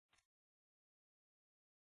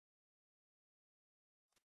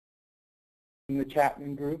the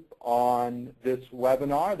Chapman Group on this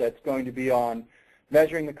webinar that's going to be on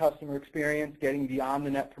measuring the customer experience, getting beyond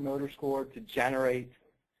the Net Promoter Score to generate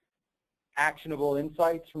actionable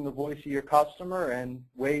insights from the voice of your customer and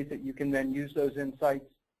ways that you can then use those insights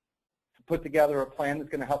to put together a plan that's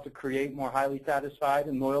going to help to create more highly satisfied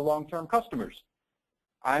and loyal long-term customers.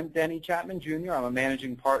 I'm Denny Chapman, Jr. I'm a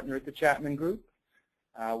managing partner at the Chapman Group.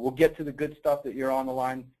 We'll get to the good stuff that you're on the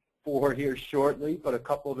line for here shortly, but a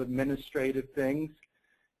couple of administrative things,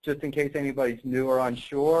 just in case anybody's new or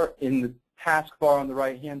unsure. In the taskbar on the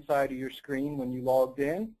right-hand side of your screen when you logged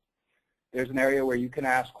in, there's an area where you can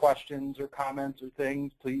ask questions or comments or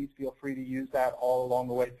things. Please feel free to use that all along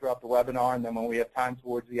the way throughout the webinar, and then when we have time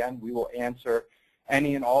towards the end, we will answer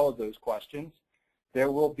any and all of those questions.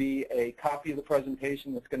 There will be a copy of the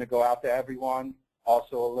presentation that's going to go out to everyone,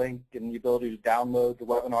 also a link and the ability to download the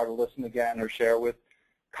webinar to listen again or share with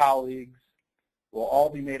colleagues. Will all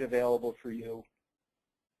be made available for you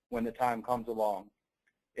when the time comes along.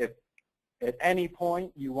 If at any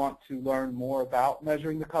point you want to learn more about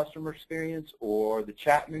measuring the customer experience or the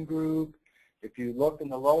Chapman Group, if you look in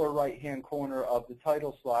the lower right-hand corner of the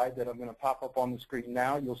title slide that I'm going to pop up on the screen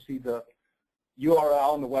now, you'll see the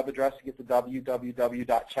URL and the web address to get to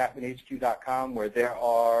www.chapmanhq.com, where there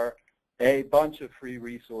are a bunch of free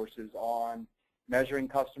resources on measuring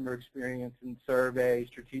customer experience in surveys,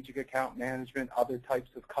 strategic account management, other types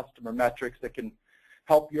of customer metrics that can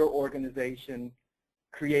help your organization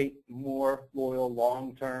create more loyal,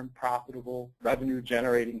 long-term, profitable,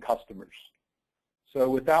 revenue-generating customers. So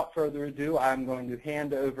without further ado, I'm going to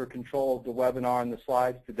hand over control of the webinar and the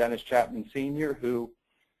slides to Dennis Chapman Sr., who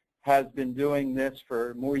has been doing this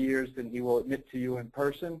for more years than he will admit to you in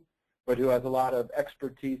person, but who has a lot of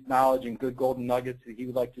expertise, knowledge, and good golden nuggets that he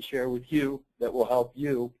would like to share with you that will help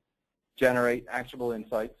you generate actionable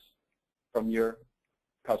insights from your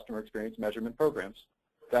customer experience measurement programs.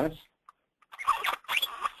 Dennis?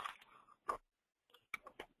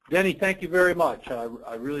 Denny, thank you very much.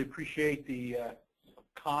 I really appreciate the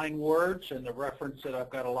kind words and the reference that I've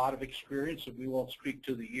got a lot of experience, and we won't speak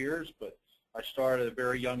to the years, but I started at a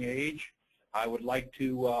very young age. I would like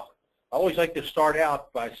to, I always like to start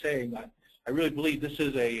out by saying I really believe this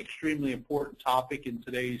is an extremely important topic in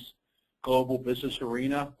today's global business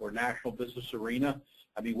arena or national business arena.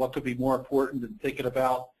 I mean, what could be more important than thinking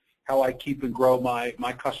about how I keep and grow my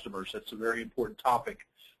customers? That's a very important topic.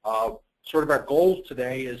 Sort of our goals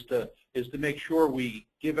today is to make sure we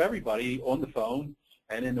give everybody on the phone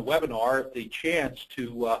and in the webinar the chance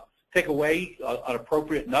to take away an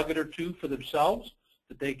appropriate nugget or two for themselves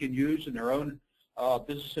that they can use in their own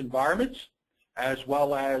business environments, as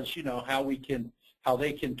well as how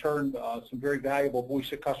they can turn some very valuable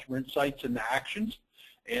voice of customer insights into actions,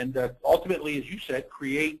 and ultimately, as you said,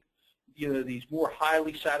 create these more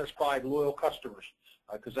highly satisfied, loyal customers,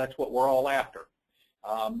 because that's what we're all after.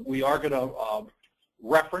 We are going to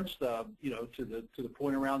reference to the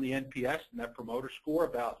point around the NPS, Net Promoter Score,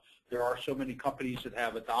 about there are so many companies that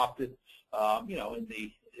have adopted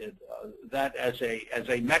that as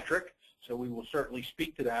a metric. So we will certainly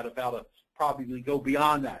speak to that, about probably go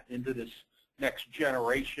beyond that into this next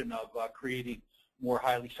generation of creating more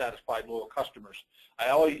highly satisfied, loyal customers. I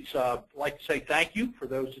always like to say thank you for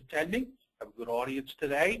those attending. Have a good audience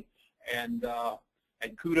today, and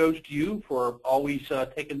kudos to you for always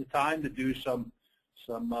taking the time to do some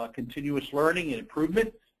continuous learning and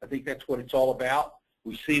improvement. I think that's what it's all about.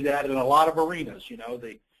 We see that in a lot of arenas.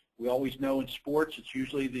 We always know in sports it's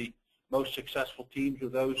usually the most successful teams are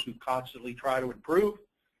those who constantly try to improve.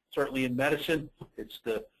 Certainly in medicine, it's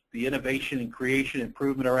the innovation and creation,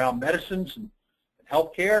 improvement around medicines and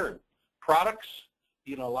healthcare and products.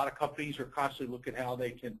 A lot of companies are constantly looking at how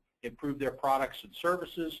they can improve their products and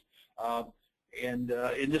services. And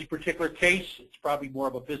in this particular case, it's probably more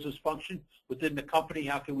of a business function within the company.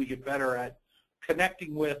 How can we get better at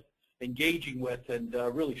connecting with, engaging with, and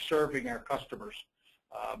really serving our customers?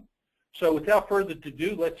 So without further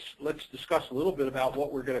ado, let's discuss a little bit about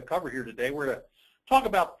what we're going to cover here today. We're going to talk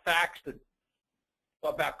about facts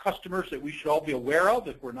about customers that we should all be aware of.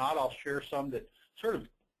 If we're not, I'll share some that sort of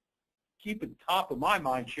keep at the top of my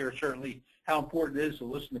mind, share certainly how important it is to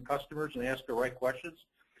listen to customers and ask the right questions.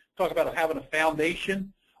 Talk about having a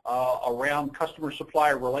foundation around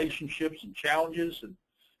customer-supplier relationships and challenges, and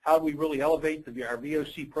how do we really elevate our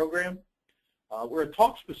VOC program. We're going to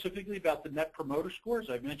talk specifically about the Net Promoter Score. As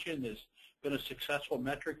I mentioned, has been a successful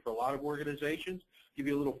metric for a lot of organizations. Give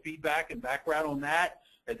you a little feedback and background on that,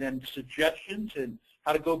 and then suggestions and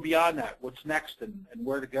how to go beyond that. What's next and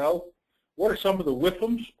where to go. What are some of the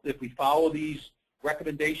WIFMs if we follow these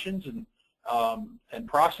recommendations and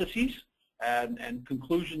processes? and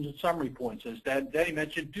conclusions and summary points. As Danny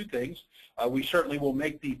mentioned, two things. We certainly will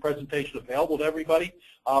make the presentation available to everybody,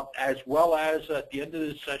 as well as at the end of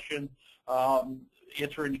this session,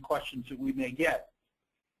 answer any questions that we may get.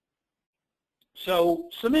 So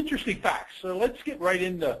some interesting facts. So let's get right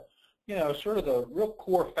into, sort of the real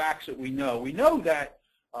core facts that we know. We know that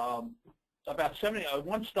about 70,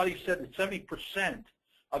 one study said that 70%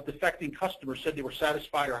 of defecting customers said they were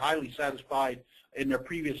satisfied or highly satisfied in their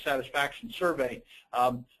previous satisfaction survey.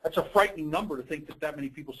 That's a frightening number to think that many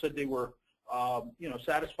people said they were,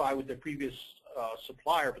 satisfied with their previous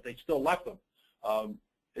supplier, but they still left them.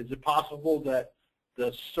 Is it possible that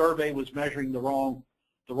the survey was measuring the wrong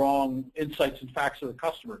insights and facts of the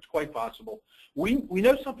customer? It's quite possible. We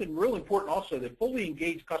know something real important also, that fully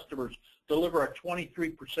engaged customers deliver a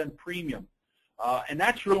 23% premium. And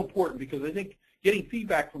that's real important, because I think getting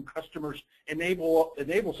feedback from customers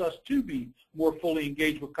enables us to be more fully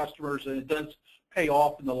engaged with customers, and it does pay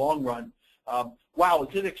off in the long run. Wow,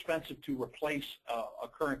 is it expensive to replace a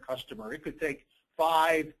current customer? It could take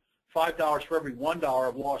 $5 for every $1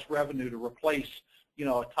 of lost revenue to replace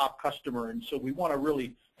a top customer, and so we want to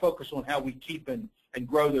really focus on how we keep and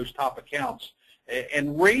grow those top accounts.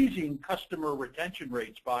 And raising customer retention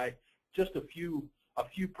rates by just a few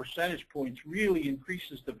percentage points really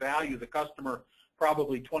increases the value of the customer,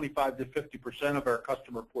 probably 25 to 50% of our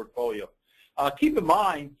customer portfolio. Keep in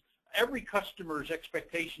mind, every customer's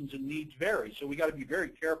expectations and needs vary, so we got to be very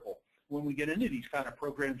careful when we get into these kind of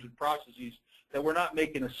programs and processes that we're not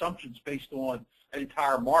making assumptions based on an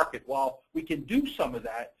entire market. While we can do some of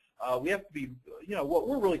that, we have to be, what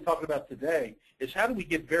we're really talking about today is how do we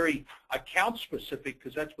get very account specific,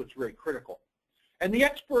 because that's what's very critical. And the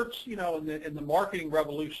experts, in the marketing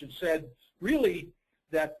revolution said really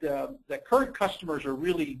that that current customers are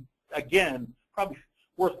really, again, probably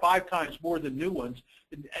worth 5 times more than new ones.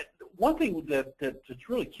 And one thing that's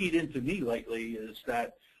really keyed into me lately is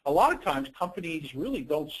that a lot of times companies really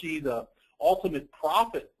don't see the ultimate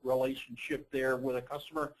profit relationship there with a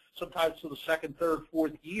customer, sometimes to the second, third,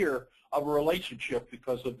 fourth year of a relationship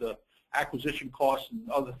because of the acquisition costs and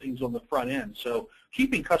other things on the front end. So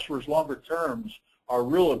keeping customers longer terms are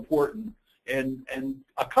real important. And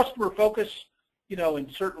a customer focus,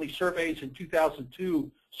 and certainly surveys in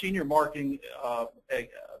 2002, senior marketing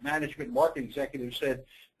management marketing executives said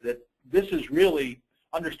that this is really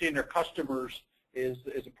understanding their customers is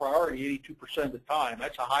a priority 82% of the time.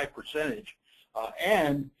 That's a high percentage.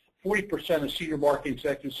 And 40% of senior marketing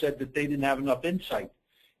executives said that they didn't have enough insight.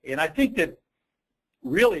 And I think that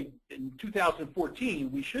really in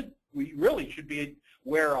 2014, we really should be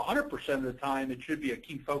where 100% of the time it should be a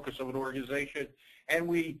key focus of an organization. And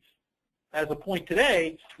we, as a point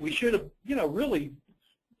today, we should have, really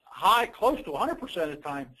close to 100% of the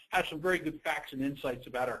time, have some very good facts and insights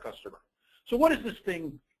about our customer. So what is this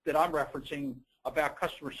thing that I'm referencing about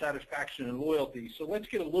customer satisfaction and loyalty? So let's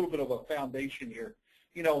get a little bit of a foundation here.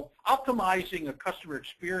 Optimizing a customer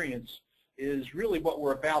experience is really what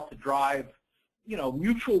we're about to drive,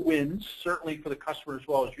 mutual wins, certainly for the customer as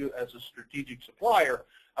well as you as a strategic supplier,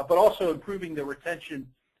 but also improving the retention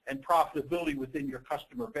and profitability within your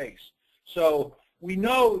customer base. So we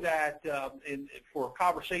know that for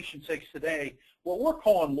conversation's sake today, what we're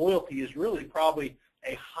calling loyalty is really probably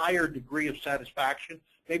a higher degree of satisfaction,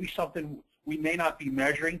 maybe something we may not be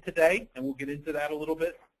measuring today, and we'll get into that a little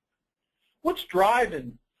bit. What's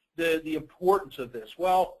driving the importance of this?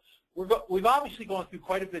 Well, we've obviously gone through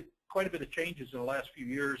quite a bit of changes in the last few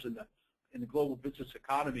years in the global business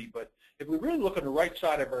economy, but if we really look on the right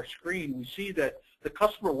side of our screen, we see that the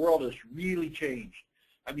customer world has really changed.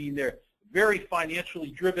 I mean, they're very financially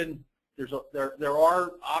driven. There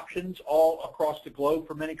are options all across the globe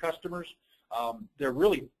for many customers. They're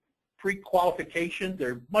really pre-qualification.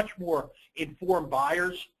 They're much more informed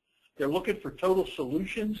buyers. They're looking for total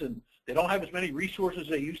solutions, and they don't have as many resources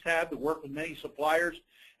they used to have to work with many suppliers.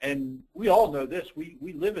 And we all know this. We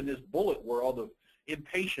live in this bullet world of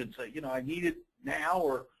impatience. I need it now,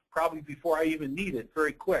 or probably before I even need it,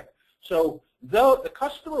 very quick. So the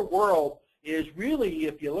customer world is really,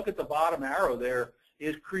 if you look at the bottom arrow there,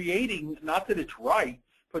 is creating, not that it's right,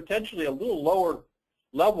 potentially a little lower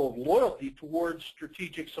level of loyalty towards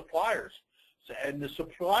strategic suppliers. And the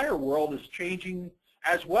supplier world is changing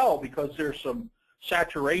as well, because there's some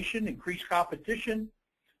saturation, increased competition.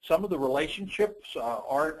 Some of the relationships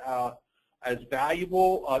aren't as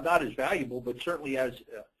valuable, not as valuable, but certainly as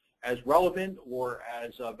relevant or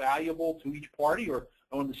as valuable to each party or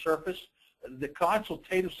on the surface. The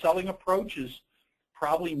consultative selling approach is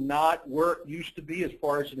probably not where it used to be as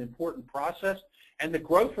far as an important process, and the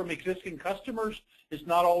growth from existing customers is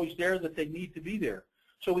not always there that they need to be there.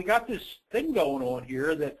 So we got this thing going on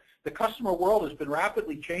here that the customer world has been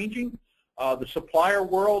rapidly changing. The supplier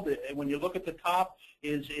world, when you look at the top,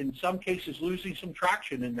 is in some cases losing some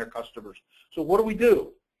traction in their customers. So what do we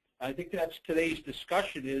do? I think that's today's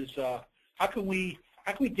discussion is how can we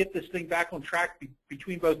get this thing back on track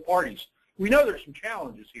between both parties? We know there's some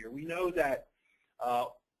challenges here. We know that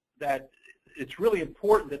that it's really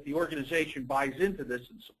important that the organization buys into this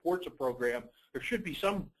and supports a program. There should be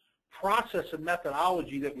some process and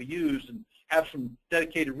methodology that we use and have some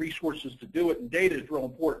dedicated resources to do it, and data is real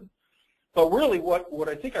important. But really what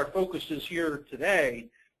I think our focus is here today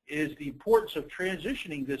is the importance of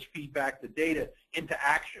transitioning this feedback, the data, into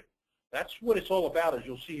action. That's what it's all about, as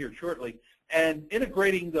you'll see here shortly, and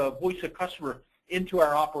integrating the voice of customer into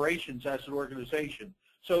our operations as an organization.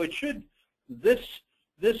 So it should, this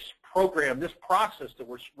program, this process that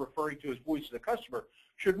we're referring to as voice of the customer,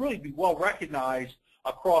 should really be well recognized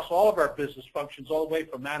across all of our business functions, all the way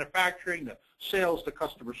from manufacturing to sales to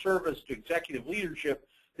customer service to executive leadership.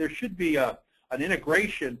 There should be an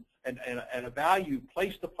integration and a value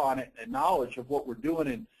placed upon it, and knowledge of what we're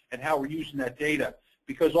doing and how we're using that data.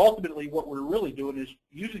 Because ultimately what we're really doing is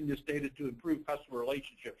using this data to improve customer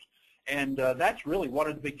relationships. And that's really one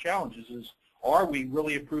of the big challenges is, are we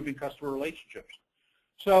really improving customer relationships?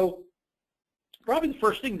 So probably the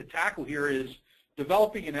first thing to tackle here is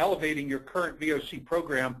developing and elevating your current VOC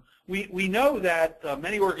program. We know that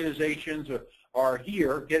many organizations are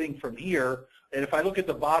here, getting from here. And if I look at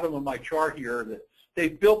the bottom of my chart here, that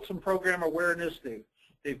they've built some program awareness,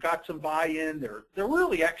 they've got some buy-in, they're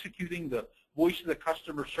really executing the voice of the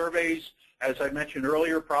customer surveys. As I mentioned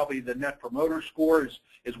earlier, probably the Net Promoter Score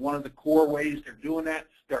is one of the core ways they're doing that.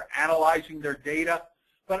 They're analyzing their data.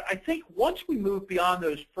 But I think once we move beyond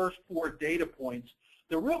those first 4 data points,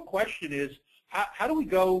 the real question is, how do we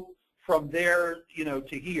go from there,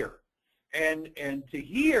 to here? And to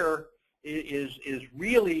here is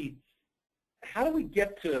really, how do we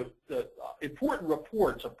get to the important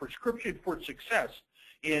reports, a prescription for success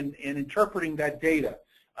in interpreting that data?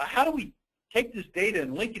 How do we take this data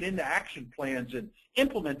and link it into action plans and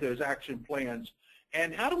implement those action plans?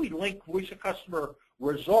 And how do we link voice of customer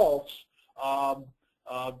results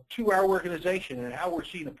to our organization and how we're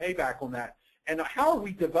seeing a payback on that? And how are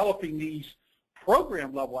we developing these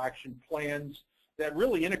program-level action plans that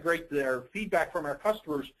really integrate their feedback from our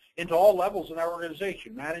customers into all levels in our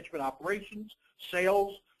organization: management, operations,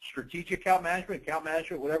 sales, strategic account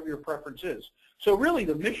management, whatever your preference is. So really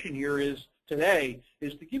the mission here is today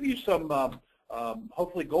is to give you some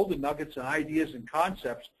hopefully golden nuggets and ideas and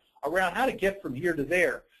concepts around how to get from here to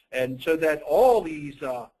there, and so that all these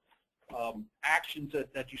actions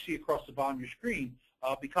that you see across the bottom of your screen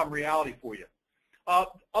become reality for you.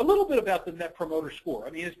 A little bit about the Net Promoter Score.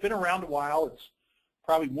 I mean, it's been around a while. It's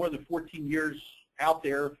probably more than 14 years out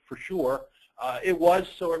there for sure. It was,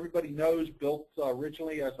 so everybody knows, built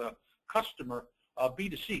originally as a customer,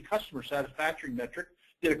 B2C customer satisfaction metric.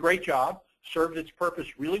 Did a great job, served its purpose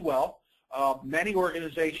really well. Many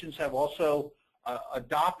organizations have also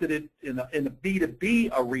adopted it in the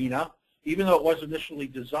B2B arena, even though it was initially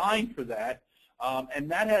designed for that. And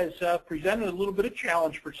that has presented a little bit of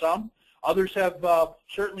challenge for some. Others have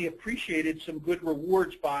certainly appreciated some good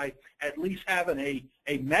rewards by at least having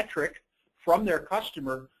a metric from their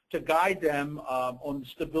customer to guide them on the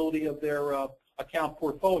stability of their account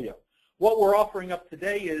portfolio. What we're offering up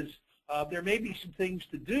today is there may be some things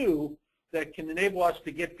to do that can enable us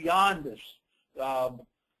to get beyond this,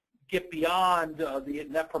 get beyond the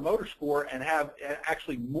Net Promoter Score and have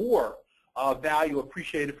actually more value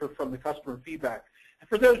appreciated from the customer feedback. And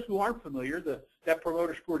for those who aren't familiar, the Net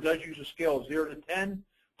Promoter Score does use a scale of 0 to 10.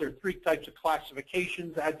 There are 3 types of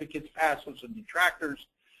classifications: advocates, passives, and detractors.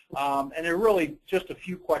 And there are really just a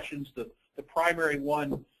few questions. The primary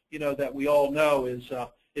one, that we all know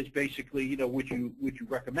is basically, would you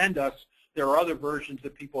recommend us? There are other versions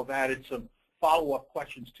that people have added some follow-up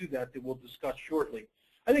questions to that we'll discuss shortly.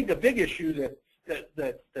 I think the big issue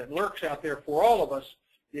that lurks out there for all of us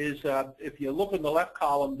is if you look in the left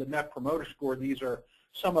column, the Net Promoter Score, these are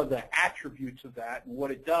some of the attributes of that and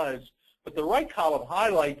what it does. But the right column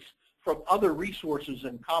highlights from other resources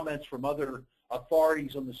and comments from other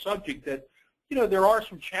authorities on the subject that, there are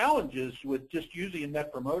some challenges with just using a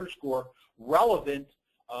Net Promoter Score relevant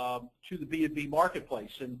to the B2B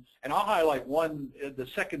marketplace. And I'll highlight one, the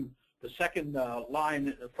second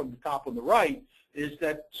line from the top on the right, is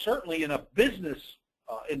that certainly in a business,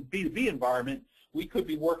 in B2B environment, we could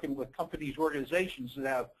be working with companies, organizations that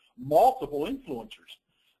have multiple influencers.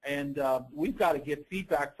 And we've got to get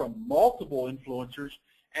feedback from multiple influencers,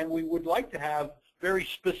 and we would like to have very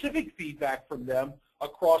specific feedback from them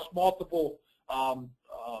across multiple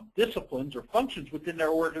disciplines or functions within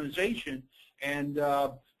their organization, and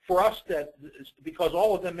for us, that because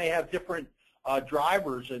all of them may have different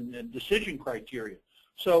drivers and decision criteria.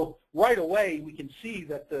 So right away, we can see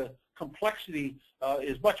that the complexity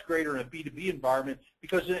is much greater in a B2B environment,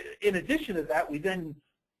 because in addition to that, we then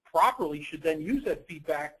properly should then use that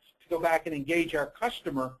feedback to go back and engage our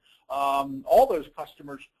customer, all those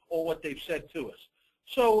customers, on what they've said to us.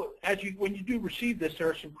 So when you do receive this, there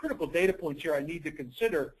are some critical data points here I need to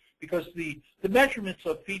consider, because the measurements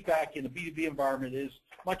of feedback in a B2B environment is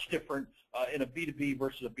much different in a B2B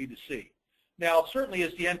versus a B2C. Now, certainly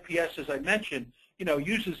as the NPS, as I mentioned,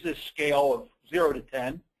 uses this scale of 0 to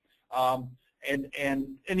 10,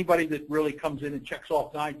 and anybody that really comes in and checks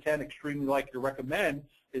off 9, 10, extremely likely to recommend,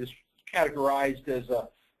 is categorized as an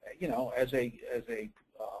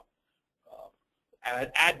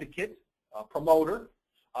advocate, a promoter.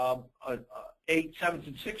 8, 7s,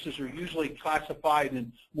 and 6s are usually classified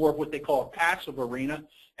in more of what they call a passive arena,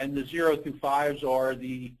 and the 0 through 5s are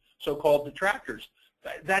the so-called detractors.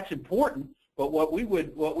 That's important, but what we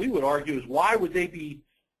would argue is, why would they be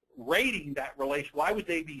rating that relation? Why would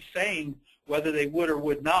they be saying whether they would or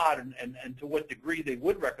would not, and to what degree they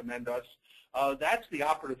would recommend us? That's the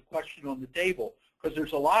operative question on the table, because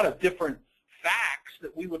there's a lot of different facts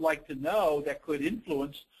that we would like to know that could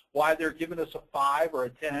influence why they're giving us a 5 or a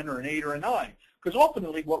 10 or an 8 or a 9. Because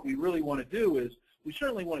ultimately what we really want to do is, we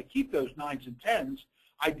certainly want to keep those 9s and 10s.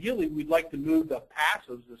 Ideally, we'd like to move the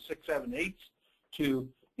passives, the 6, 7, 8s, to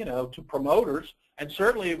promoters. And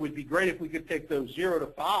certainly it would be great if we could take those 0 to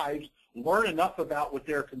 5s, learn enough about what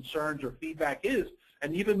their concerns or feedback is,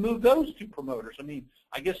 and even move those to promoters. I mean,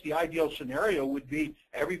 I guess the ideal scenario would be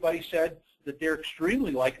everybody said that they're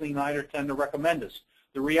extremely likely 9 or 10 to recommend us.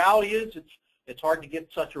 The reality is it's hard to get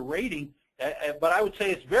such a rating, but I would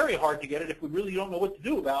say it's very hard to get it if we really don't know what to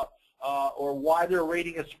do about or why they're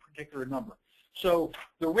rating us a particular number. So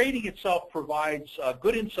the rating itself provides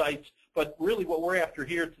good insights, but really what we're after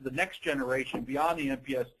here to the next generation beyond the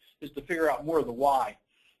NPS is to figure out more of the why.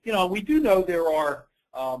 We do know there are,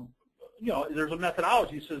 there's a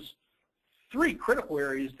methodology that says 3 critical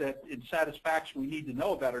areas that in satisfaction we need to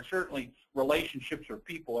know about are certainly relationships or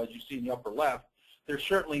people, as you see in the upper left. They're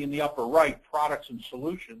certainly in the upper right, products and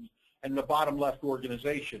solutions, and the bottom left,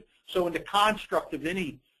 organization. So in the construct of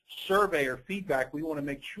any survey or feedback, we want to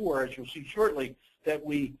make sure, as you'll see shortly, that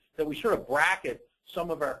we sort of bracket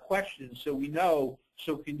some of our questions so we know,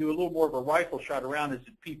 so we can do a little more of a rifle shot around, is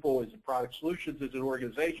it people, is it product solutions, is it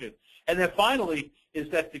organization? And then finally is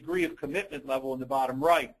that degree of commitment level in the bottom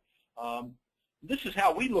right. This is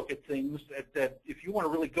how we look at things, that if you want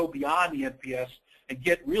to really go beyond the NPS and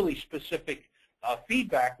get really specific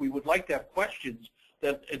feedback, we would like to have questions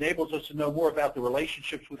that enables us to know more about the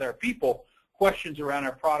relationships with our people, questions around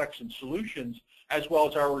our products and solutions, as well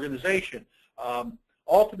as our organization.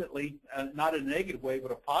 Ultimately, not in a negative way,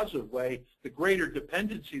 but a positive way, the greater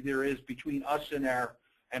dependency there is between us and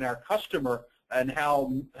our customer, and how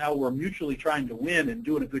we're mutually trying to win and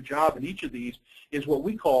doing a good job in each of these, is what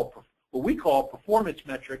we call performance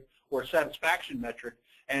metric or satisfaction metric.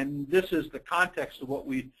 And this is the context of what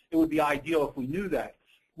it would be ideal if we knew that.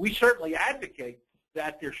 We certainly advocate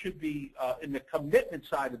that there should be, in the commitment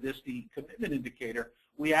side of this, the commitment indicator,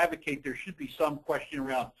 we advocate there should be some question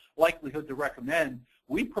around likelihood to recommend.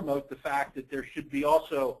 We promote the fact that there should be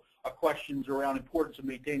also questions around importance of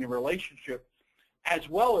maintaining a relationship, as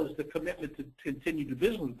well as the commitment to continue to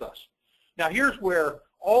business with us. Now here's where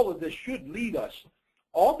all of this should lead us.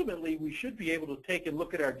 Ultimately, we should be able to take and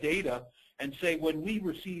look at our data and say, when we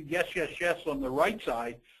receive yes, yes, yes on the right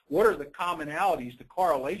side, what are the commonalities, the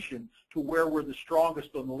correlation to where we're the strongest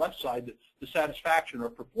on the left side, the satisfaction or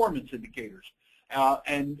performance indicators.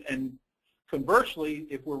 And conversely,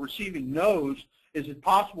 if we're receiving no's, is it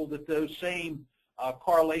possible that those same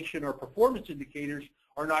correlation or performance indicators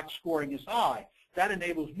are not scoring as high? That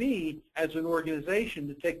enables me as an organization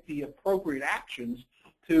to take the appropriate actions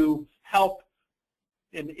to help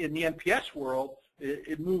in the NPS world,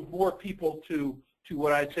 it move more people to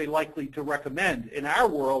what I'd say likely to recommend. In our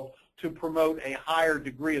world, to promote a higher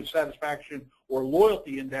degree of satisfaction or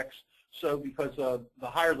loyalty index. So because the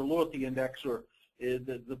higher the loyalty index, or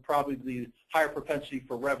probably the higher propensity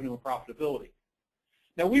for revenue and profitability.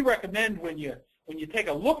 Now we recommend when you take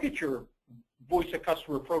a look at your voice of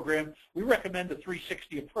customer program, we recommend the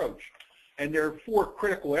 360 approach. And there are 4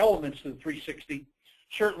 critical elements to the 360.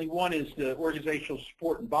 Certainly one is the organizational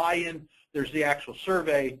support and buy-in. There's the actual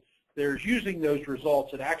survey. There's using those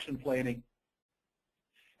results in action planning.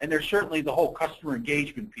 And there's certainly the whole customer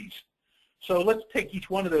engagement piece. So let's take each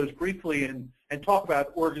one of those briefly and talk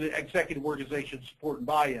about executive organization support and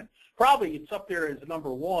buy-in. Probably it's up there as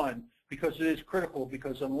number one because it is critical,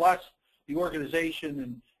 because unless the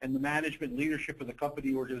organization and the management leadership of the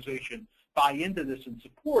company organization buy into this and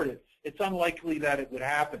support it, it's unlikely that it would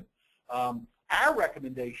happen. Our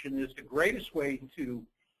recommendation is the greatest way to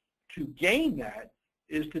gain that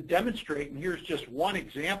is to demonstrate, and here's just one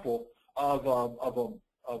example of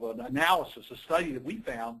an analysis, a study that we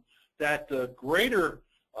found, that the greater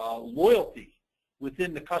loyalty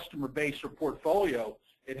within the customer base or portfolio,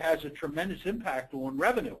 it has a tremendous impact on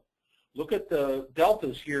revenue. Look at the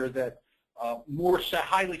deltas here that more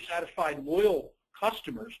highly satisfied loyal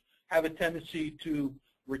customers have a tendency to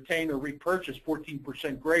retain or repurchase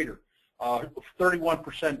 14% greater,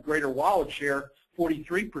 31% greater wallet share,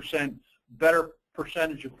 43% better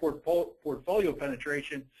percentage of portfolio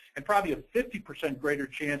penetration, and probably a 50% greater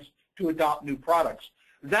chance to adopt new products.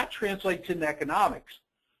 That translates into economics.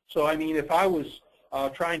 So I mean, if I was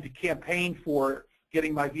trying to campaign for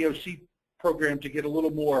getting my VOC program to get a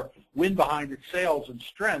little more wind behind its sails and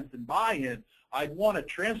strength and buy-in, I'd want to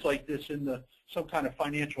translate this into some kind of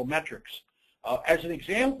financial metrics. As an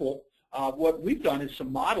example, what we've done is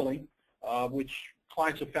some modeling, which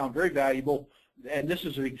clients have found very valuable. And this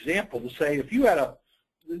is an example to say, if you had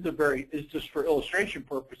it's just for illustration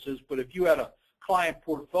purposes, but if you had a client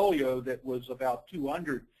portfolio that was about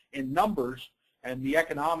 200 in numbers, and the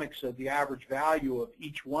economics of the average value of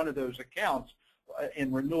each one of those accounts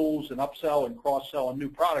in renewals and upsell and cross-sell and new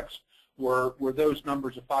products were those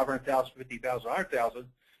numbers of 500,000, 50,000, 100,000,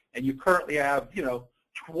 and you currently have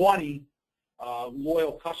 20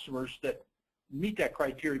 loyal customers that meet that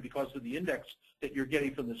criteria because of the index that you're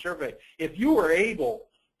getting from the survey. If you were able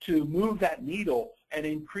to move that needle and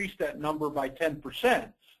increase that number by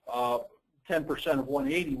 10%, 10% of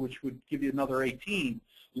 180, which would give you another 18,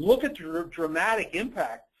 look at the dramatic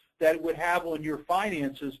impact that it would have on your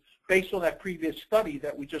finances based on that previous study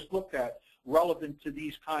that we just looked at, relevant to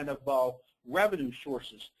these kind of revenue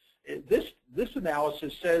sources. This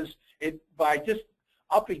analysis says by just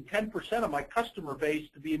upping 10% of my customer base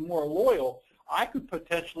to be more loyal, I could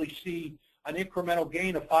potentially see an incremental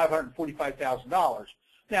gain of $545,000.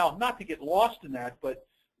 Now, not to get lost in that, but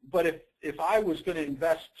if I was going to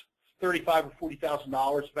invest $35,000 or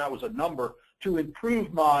 $40,000, if that was a number, to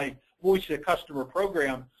improve my voice of the customer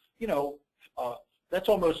program, that's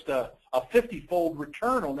almost a 50-fold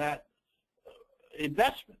return on that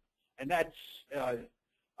investment, and that's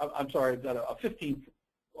I'm sorry, a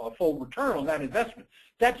 15-fold return on that investment.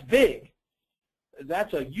 That's big.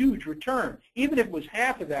 That's a huge return. Even if it was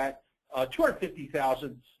half of that,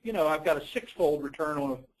 $250,000, I've got a 6-fold return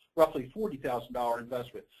on a roughly $40,000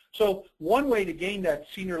 investment. So one way to gain that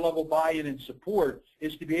senior level buy-in and support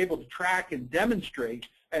is to be able to track and demonstrate,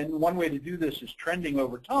 and one way to do this is trending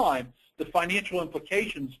over time, the financial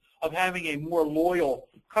implications of having a more loyal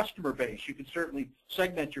customer base. You can certainly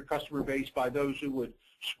segment your customer base by those who would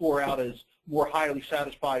score out as more highly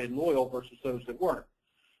satisfied and loyal versus those that weren't.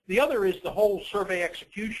 The other is the whole survey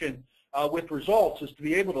execution with results, is to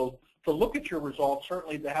be able to look at your results,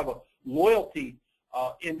 certainly to have a loyalty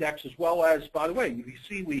index, as well as, by the way, you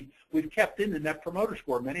see we've kept in the Net Promoter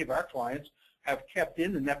Score. Many of our clients have kept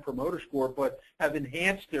in the Net Promoter Score, but have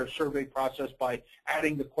enhanced their survey process by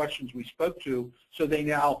adding the questions we spoke to. So they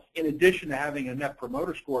now, in addition to having a Net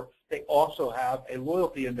Promoter Score, they also have a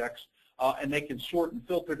loyalty index, and they can sort and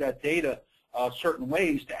filter that data certain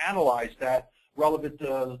ways to analyze that relevant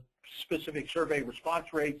to specific survey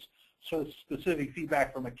response rates, so specific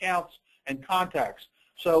feedback from accounts and contacts.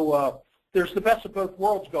 So there's the best of both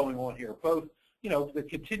worlds going on here, both the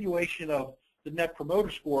continuation of the Net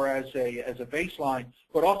Promoter Score as a baseline,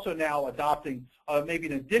 but also now adopting maybe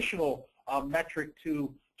an additional metric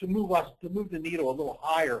to move the needle a little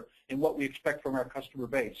higher in what we expect from our customer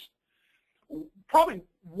base. Probably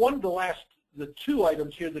one of the two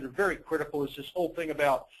items here that are very critical is this whole thing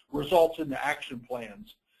about results in the action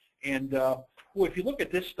plans. And if you look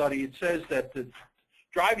at this study, it says that the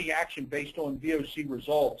driving action based on VOC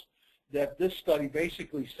results, that this study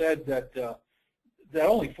basically said that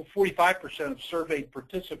only 45% of surveyed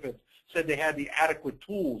participants said they had the adequate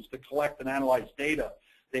tools to collect and analyze data.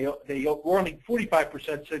 Only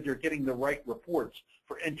 45% said they're getting the right reports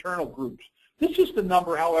for internal groups. This is the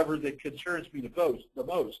number, however, that concerns me the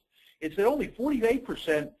most. It's that only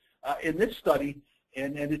 48% in this study,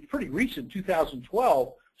 and it's pretty recent,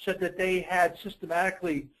 2012, said that they had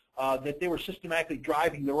were systematically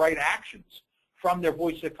driving the right actions from their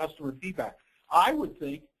voice of customer feedback. I would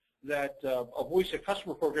think that a voice of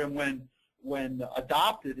customer program, when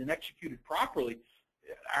adopted and executed properly,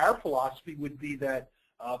 our philosophy would be that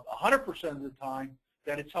 100% of the time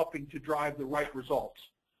that it's helping to drive the right results.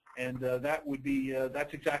 And that would be,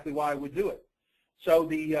 that's exactly why I would do it. So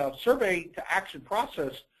the survey to action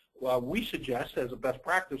process we suggest as a best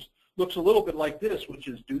practice looks a little bit like this, which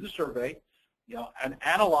is do the survey, and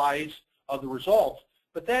analyze the results.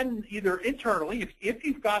 But then either internally, if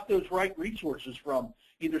you've got those right resources from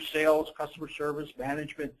either sales, customer service,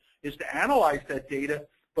 management, is to analyze that data,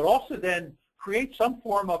 but also then create some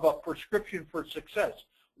form of a prescription for success.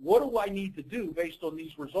 What do I need to do based on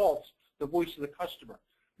these results, the voice of the customer?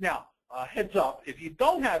 Now, heads up, if you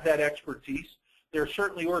don't have that expertise, there are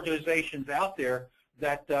certainly organizations out there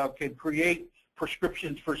that can create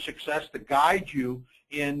prescriptions for success to guide you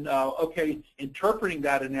in, interpreting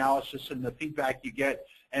that analysis and the feedback you get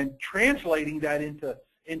and translating that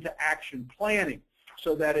into action planning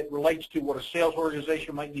so that it relates to what a sales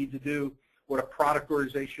organization might need to do, what a product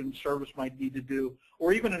organization service might need to do,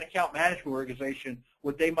 or even an account management organization,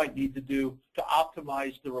 what they might need to do to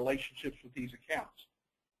optimize the relationships with these accounts.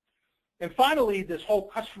 And finally, this whole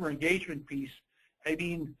customer engagement piece, I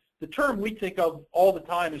mean, the term we think of all the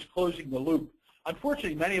time is closing the loop.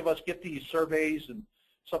 Unfortunately, many of us get these surveys, and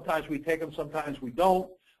sometimes we take them, sometimes we don't.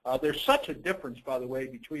 There's such a difference, by the way,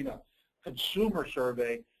 between a consumer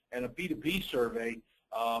survey and a B2B survey.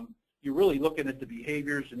 You're really looking at the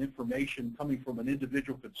behaviors and information coming from an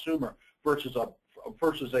individual consumer versus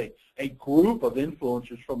a group of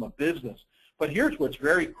influencers from a business. But here's what's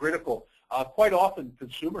very critical. Quite often,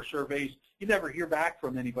 consumer surveys, you never hear back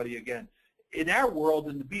from anybody again. In our world,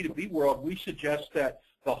 in the B2B world, we suggest that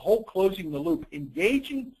the whole closing the loop,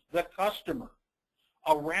 engaging the customer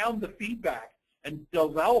around the feedback and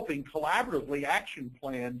developing collaboratively action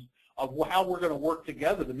plans of how we're going to work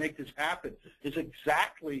together to make this happen is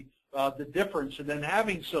exactly the difference. And then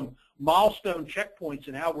having some milestone checkpoints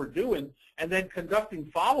in how we're doing, and then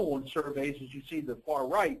conducting follow-on surveys, as you see the far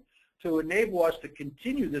right, to enable us to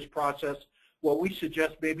continue this process, what we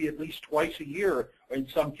suggest maybe at least twice a year in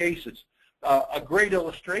some cases. A great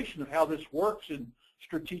illustration of how this works in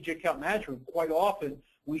strategic account management, quite often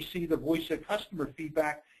we see the voice of customer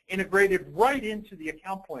feedback integrated right into the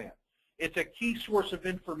account plan. It's a key source of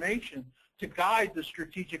information to guide the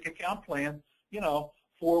strategic account plan,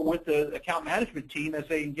 with the account management team as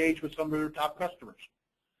they engage with some of their top customers.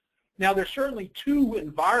 Now, there's certainly two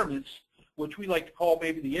environments, which we like to call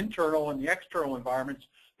maybe the internal and the external environments,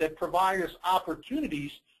 that provide us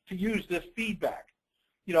opportunities to use this feedback.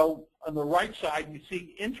 On the right side, you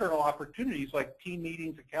see internal opportunities like team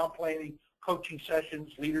meetings, account planning, coaching sessions,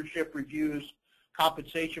 leadership reviews,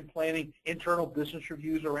 compensation planning, internal business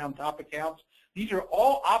reviews around top accounts. These are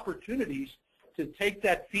all opportunities to take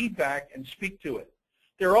that feedback and speak to it.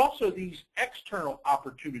 There are also these external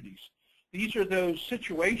opportunities. These are those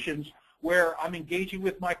situations where I'm engaging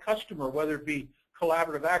with my customer, whether it be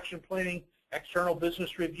collaborative action planning, external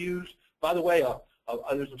business reviews. By the way,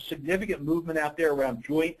 there's a significant movement out there around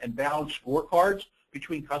joint and balanced scorecards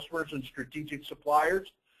between customers and strategic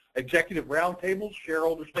suppliers, executive roundtables,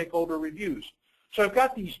 shareholder stakeholder reviews. So I've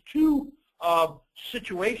got these two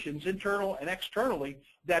situations, internal and externally,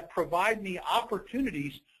 that provide me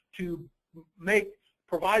opportunities to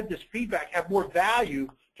provide this feedback, have more value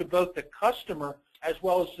to both the customer as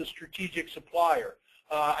well as the strategic supplier.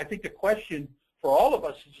 I think the question for all of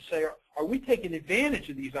us is to say, are we taking advantage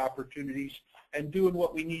of these opportunities and doing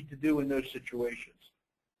what we need to do in those situations?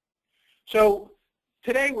 So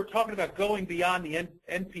today we're talking about going beyond the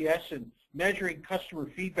NPS and measuring customer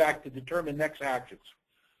feedback to determine next actions.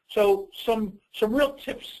 So some real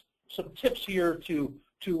tips, here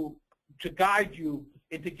to guide you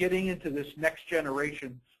into getting into this next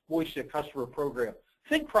generation voice of customer program.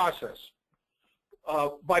 Think process.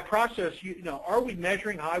 By process, are we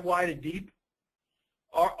measuring high, wide, and deep?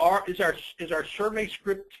 Is our survey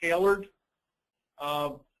script tailored?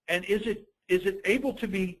 And is it able to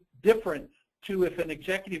be different to if an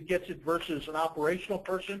executive gets it versus an operational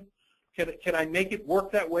person? Can I make it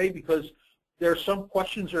work that way? Because there are some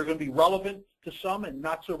questions that are going to be relevant to some and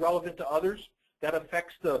not so relevant to others. That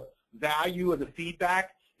affects the value of the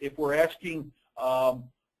feedback. If we're asking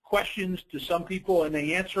questions to some people and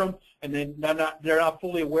they answer them and then they're not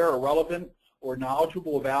fully aware or relevant or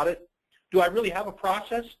knowledgeable about it. Do I really have a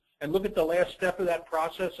process? And look at the last step of that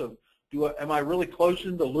process of am I really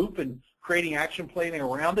closing the loop and creating action planning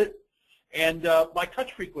around it? And my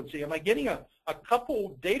touch frequency, am I getting a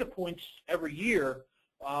couple data points every year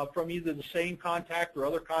from either the same contact or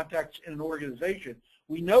other contacts in an organization?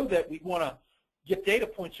 We know that we want to get data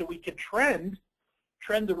points so we can trend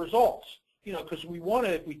the results. Because we want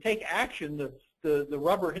to, if we take action, the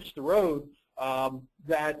rubber hits the road,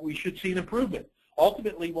 that we should see an improvement.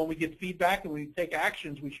 ultimately, when we get feedback and we take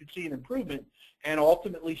actions, we should see an improvement and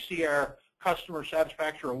ultimately see our customer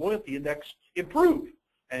satisfaction or loyalty index improve.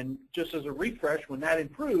 And just as a refresh, when that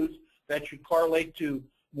improves, that should correlate to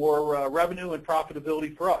more revenue and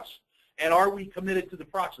profitability for us. And are we committed to the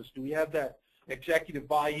process? Do we have that executive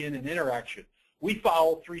buy-in and interaction? We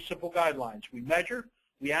follow 3 simple guidelines. We measure,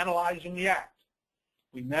 we analyze, and we act.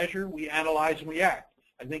 We measure, we analyze, and we act.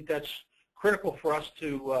 I think that's critical for us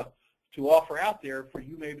to offer out there for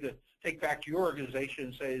you maybe to take back to your organization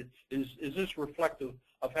and say, is this reflective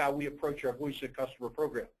of how we approach our voice of customer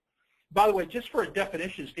program? By the way, just for a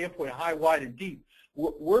definition standpoint, high, wide, and deep,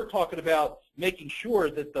 we're talking about making sure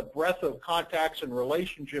that the breadth of contacts and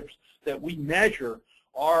relationships that we measure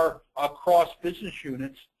are across business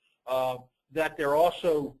units, that they're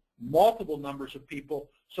also multiple numbers of people.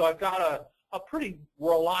 So I've got a pretty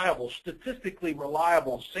reliable, statistically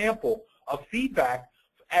reliable sample of feedback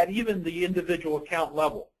at even the individual account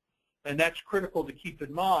level. And that's critical to keep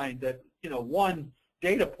in mind that, one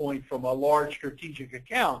data point from a large strategic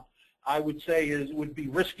account, I would say would be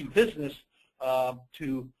risky business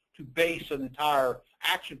to base an entire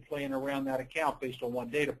action plan around that account based on one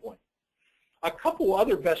data point. A couple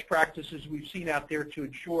other best practices we've seen out there to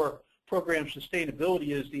ensure program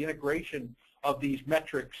sustainability is the integration of these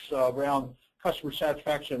metrics around customer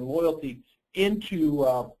satisfaction and loyalty into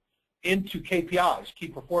KPIs, key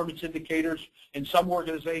performance indicators. In some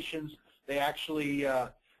organizations, they actually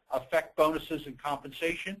affect bonuses and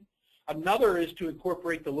compensation. Another is to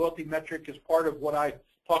incorporate the loyalty metric as part of what I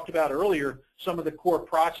talked about earlier, some of the core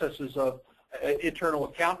processes of internal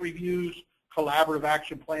account reviews, collaborative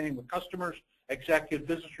action planning with customers, executive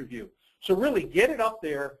business review. So really get it up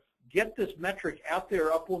there, get this metric out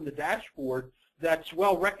there up on the dashboard that's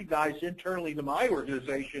well recognized internally to my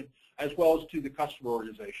organization as well as to the customer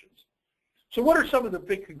organizations. So what are some of the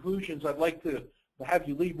big conclusions I'd like to have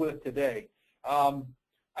you leave with today?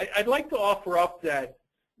 I'd like to offer up that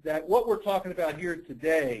what we're talking about here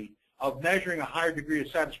today of measuring a higher degree of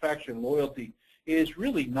satisfaction and loyalty is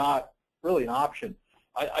really not an option.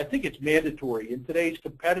 I think it's mandatory. In today's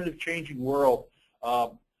competitive, changing world,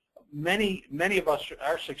 many of us,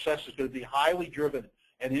 our success is going to be highly driven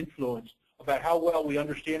and influenced about how well we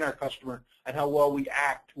understand our customer and how well we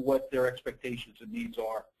act to what their expectations and needs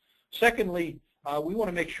are. Secondly, we want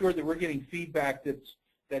to make sure that we're getting feedback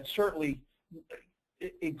that certainly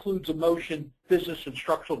includes emotion, business, and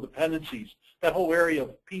structural dependencies. That whole area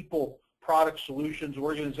of people, product, solutions,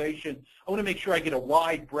 organization. I want to make sure I get a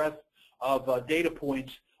wide breadth of data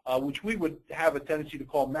points, which we would have a tendency to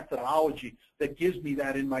call methodology, that gives me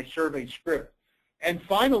that in my survey script. And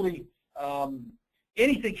finally,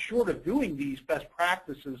 anything short of doing these best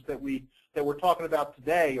practices that we're talking about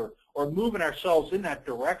today, or moving ourselves in that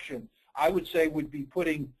direction, I would say would be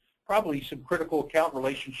putting probably some critical account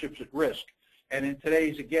relationships at risk. And in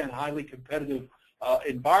today's, again, highly competitive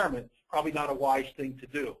environment, probably not a wise thing to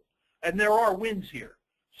do. And there are wins here.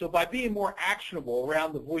 So by being more actionable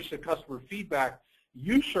around the voice of customer feedback,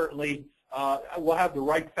 you certainly will have the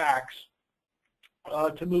right facts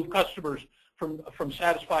to move customers from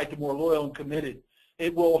satisfied to more loyal and committed.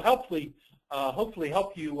 It will hopefully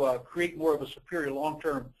help you create more of a superior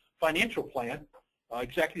long-term financial plan.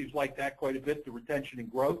 Executives like that quite a bit, the retention and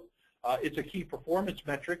growth. It's a key performance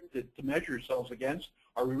metric to measure yourselves against.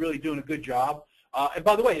 Are we really doing a good job? And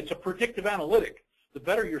by the way, it's a predictive analytic. The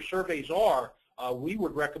better your surveys are, we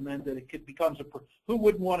would recommend that it becomes who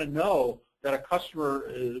wouldn't want to know that a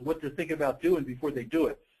customer, what they're thinking about doing before they do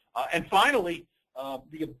it. And finally,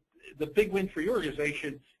 the big win for your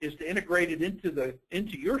organization is to integrate it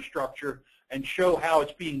into your structure and show how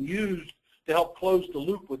it's being used to help close the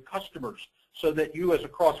loop with customers so that you as a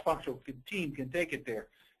cross-functional team can take it there.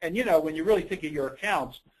 And when you really think of your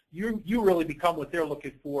accounts, you really become what they're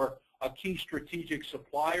looking for, a key strategic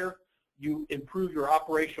supplier. You improve your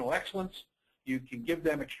operational excellence. You can give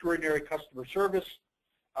them extraordinary customer service.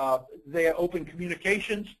 They have open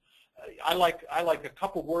communications. I like a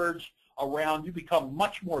couple words around you become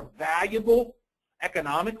much more valuable,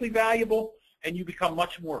 economically valuable, and you become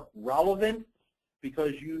much more relevant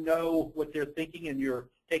because you know what they're thinking and you're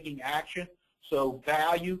taking action. So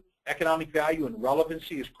value, economic value, and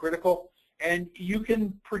relevancy is critical. And you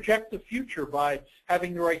can project the future by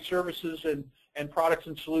having the right services and products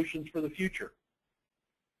and solutions for the future.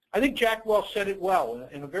 I think Jack Welch said it well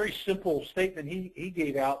in a very simple statement he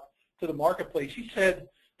gave out to the marketplace. He said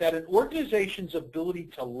that an organization's ability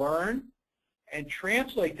to learn and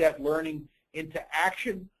translate that learning into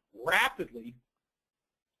action rapidly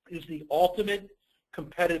is the ultimate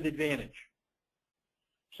competitive advantage.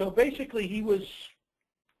 So basically he was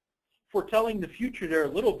foretelling the future there a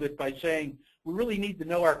little bit by saying we really need to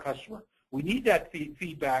know our customer. We need that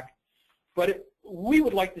feedback, but we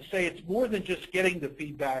would like to say it's more than just getting the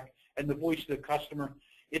feedback and the voice of the customer.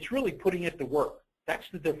 It's really putting it to work. That's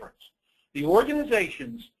the difference. The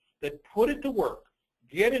organizations that put it to work,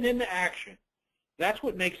 get it into action, that's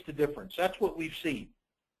what makes the difference. That's what we've seen.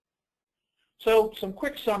 So some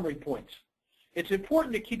quick summary points. It's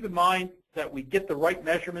important to keep in mind that we get the right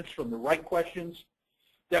measurements from the right questions,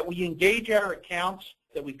 that we engage our accounts,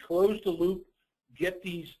 that we close the loop, get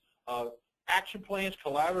these action plans,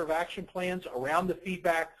 collaborative action plans around the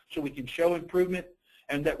feedback so we can show improvement,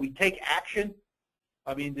 and that we take action.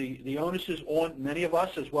 I mean, the onus is on many of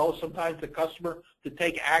us, as well as sometimes the customer, to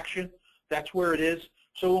take action. That's where it is.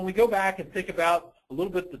 So when we go back and think about a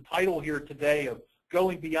little bit the title here today of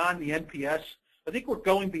going beyond the NPS, I think we're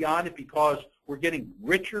going beyond it because we're getting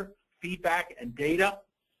richer feedback and data,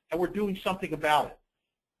 and we're doing something about it.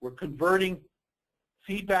 We're converting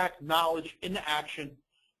feedback, knowledge into action,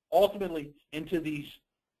 ultimately into these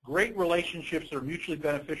great relationships that are mutually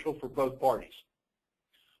beneficial for both parties.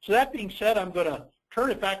 So that being said, I'm going to turn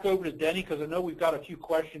it back over to Denny because I know we've got a few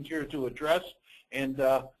questions here to address, and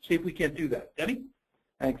see if we can do that. Denny?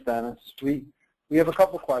 Thanks, Dennis. We have a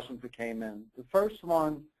couple questions that came in. The first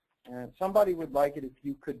one, somebody would like it if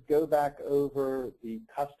you could go back over the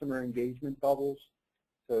customer engagement bubbles.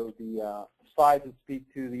 So the slides that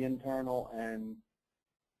speak to the internal and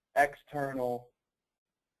external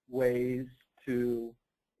ways to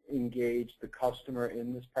engage the customer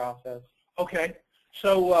in this process. Okay.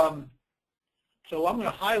 So so I'm going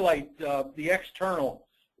to highlight the external,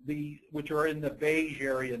 which are in the beige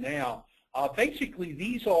area now. Basically,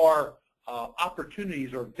 these are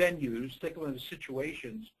opportunities or venues, think of them as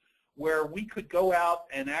situations, where we could go out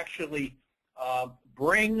and actually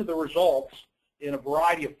bring the results in a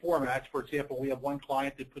variety of formats. For example, we have one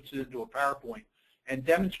client that puts it into a PowerPoint and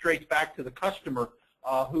demonstrates back to the customer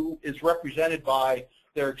who is represented by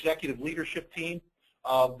their executive leadership team,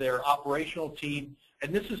 their operational team.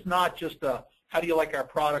 And this is not just a, how do you like our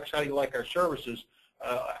products, how do you like our services,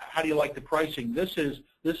 how do you like the pricing. This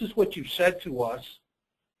is what you said to us,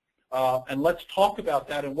 and let's talk about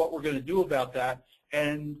that and what we're going to do about that.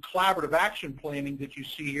 And collaborative action planning that you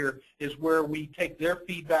see here is where we take their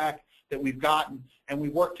feedback that we've gotten and we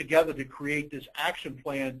work together to create this action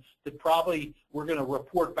plan that probably we're going to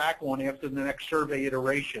report back on after the next survey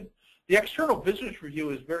iteration. The external business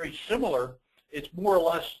review is very similar. It's more or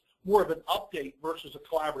less more of an update versus a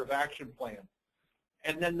collaborative action plan.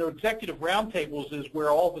 And then the executive roundtables is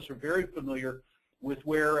where all of us are very familiar with,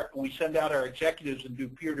 where we send out our executives and do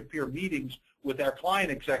peer-to-peer meetings with our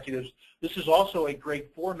client executives. This is also a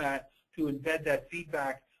great format to embed that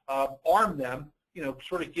feedback, arm them, you know,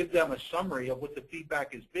 sort of give them a summary of what the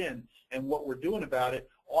feedback has been and what we're doing about it,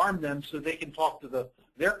 arm them so they can talk to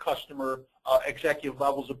their customer executive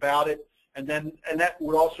levels about it, and that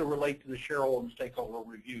would also relate to the shareholder and stakeholder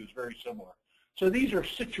reviews, very similar. So these are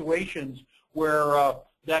situations where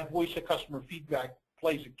that voice of customer feedback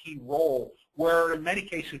plays a key role, where in many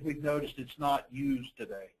cases we've noticed it's not used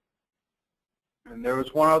today. And there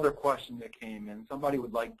was one other question that came in. Somebody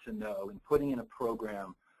would like to know, in putting in a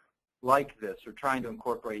program like this or trying to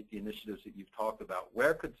incorporate the initiatives that you've talked about,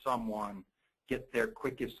 where could someone get their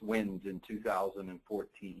quickest wins in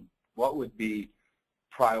 2014? What would be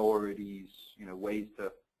priorities, you know, ways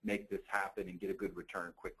to make this happen and get a good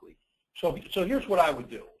return quickly? So here's what I would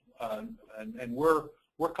do, and we're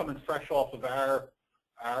coming fresh off of our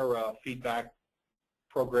feedback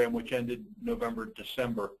program, which ended November,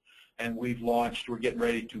 December, and we're getting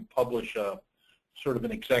ready to publish sort of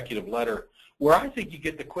an executive letter. Where I think you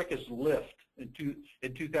get the quickest lift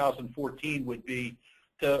in 2014 would be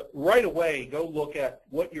to right away go look at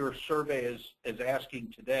what your survey is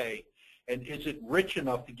asking today, and is it rich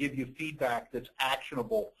enough to give you feedback that's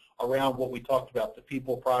actionable around what we talked about, the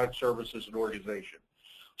people, product, services, and organization.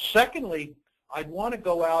 Secondly, I'd want to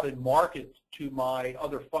go out and market to my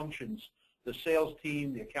other functions, the sales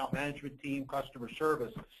team, the account management team, customer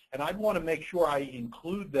service, and I'd want to make sure I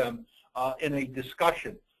include them in a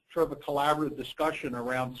discussion, sort of a collaborative discussion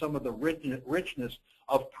around some of the richness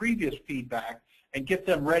of previous feedback and get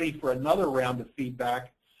them ready for another round of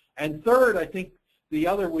feedback. And third, I think the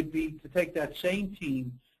other would be to take that same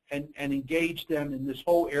team and engage them in this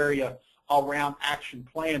whole area around action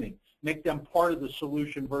planning, make them part of the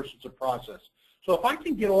solution versus the process. So if I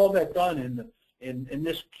can get all that done in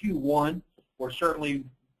this Q1, or certainly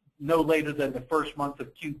no later than the first month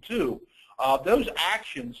of Q2, those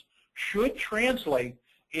actions should translate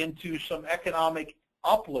into some economic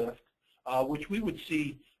uplift, which we would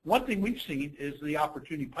see. One thing we've seen is the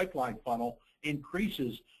opportunity pipeline funnel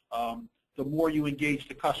increases the more you engage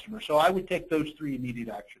the customer. So I would take those 3 immediate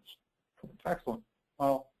actions. Excellent.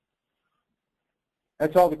 Well,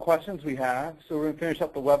 that's all the questions we have. So we're going to finish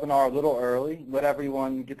up the webinar a little early, let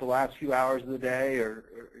everyone get the last few hours of the day or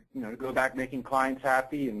go back making clients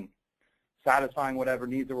happy and satisfying whatever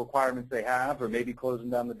needs or requirements they have, or maybe closing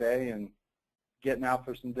down the day and getting out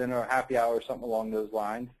for some dinner or happy hour or something along those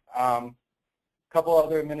lines. Couple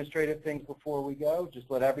other administrative things before we go. Just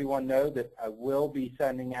let everyone know that I will be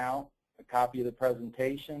sending out a copy of the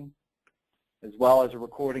presentation as well as a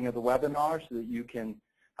recording of the webinar so that you can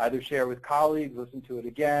either share with colleagues, listen to it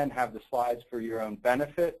again, have the slides for your own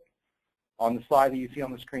benefit. On the slide that you see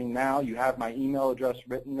on the screen now, you have my email address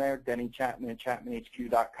written there,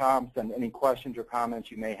 dennychapman@chapmanhq.com. Send any questions or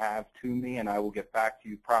comments you may have to me, and I will get back to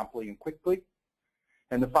you promptly and quickly.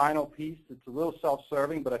 And the final piece, it's a little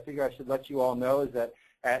self-serving, but I figure I should let you all know, is that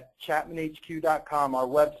at chapmanhq.com, our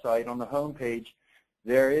website, on the home page,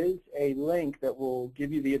 there is a link that will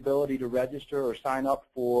give you the ability to register or sign up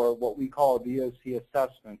for what we call a VOC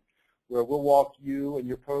assessment, where we'll walk you and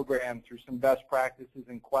your program through some best practices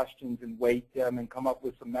and questions and weight them and come up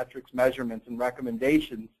with some metrics, measurements, and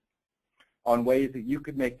recommendations on ways that you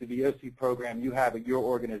could make the VOC program you have at your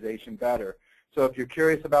organization better. So if you're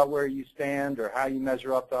curious about where you stand or how you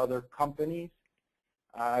measure up to other companies,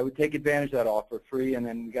 I would take advantage of that offer free, and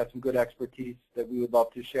then we got some good expertise that we would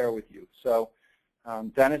love to share with you. So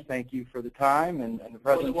Dennis, thank you for the time and the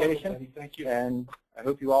presentation. Thank you. And I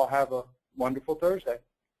hope you all have a wonderful Thursday.